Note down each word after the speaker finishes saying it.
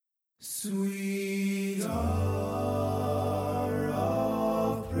Sweet hour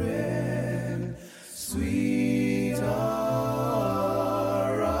of prayer, sweet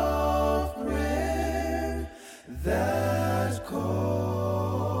hour of prayer that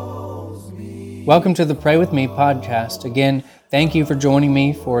calls me. Welcome to the Pray With Me podcast. Again, thank you for joining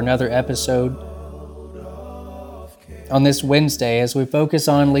me for another episode on this Wednesday as we focus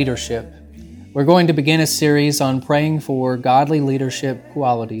on leadership. We're going to begin a series on praying for godly leadership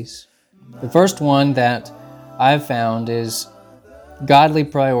qualities. The first one that I've found is godly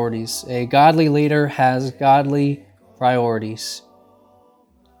priorities. A godly leader has godly priorities.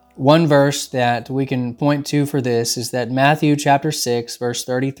 One verse that we can point to for this is that Matthew chapter 6, verse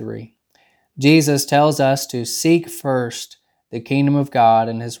 33. Jesus tells us to seek first the kingdom of God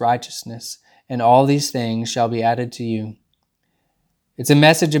and His righteousness, and all these things shall be added to you. It's a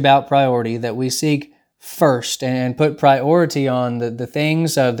message about priority that we seek first and put priority on the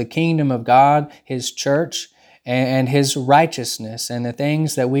things of the kingdom of God, His church, and His righteousness, and the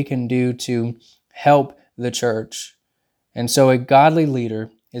things that we can do to help the church. And so a godly leader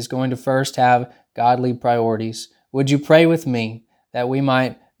is going to first have godly priorities. Would you pray with me that we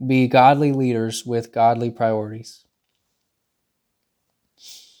might be godly leaders with godly priorities?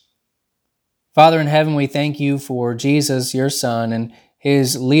 Father in heaven, we thank you for Jesus, your Son, and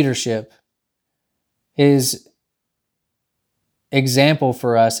His leadership, His example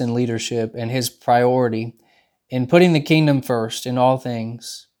for us in leadership, and His priority in putting the kingdom first in all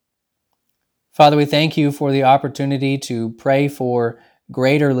things. Father, we thank you for the opportunity to pray for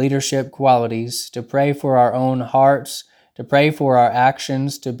greater leadership qualities, to pray for our own hearts, to pray for our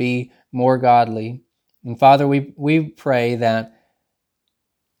actions to be more godly. And Father, we pray that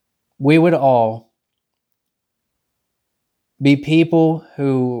we would all be people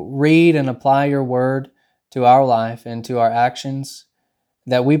who read and apply your word to our life and to our actions,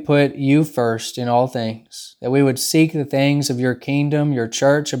 that we put you first in all things, that we would seek the things of your kingdom, your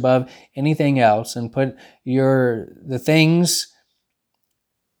church above anything else, and put the things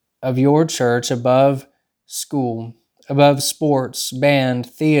of your church above school, above sports, band,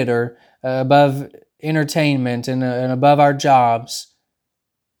 theater, above entertainment, and above our jobs.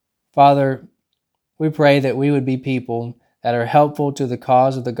 Father, we pray that we would be people that are helpful to the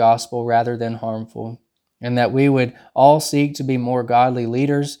cause of the gospel rather than harmful, and that we would all seek to be more godly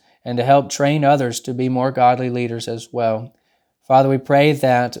leaders and to help train others to be more godly leaders as well. Father, we pray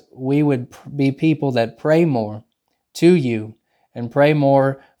that we would be people that pray more to you and pray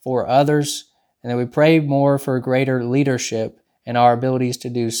more for others, and that we pray more for greater leadership and our abilities to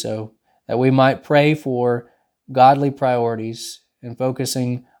do so, that we might pray for godly priorities and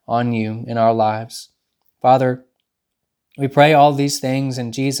focusing on you in our lives. Father, we pray all these things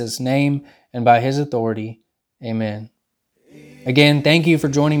in Jesus' name and by His authority. Amen. Again, thank you for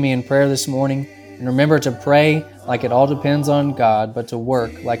joining me in prayer this morning. And remember to pray like it all depends on God, but to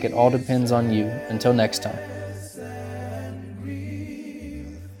work like it all depends on you. Until next time.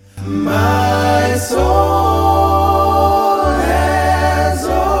 My soul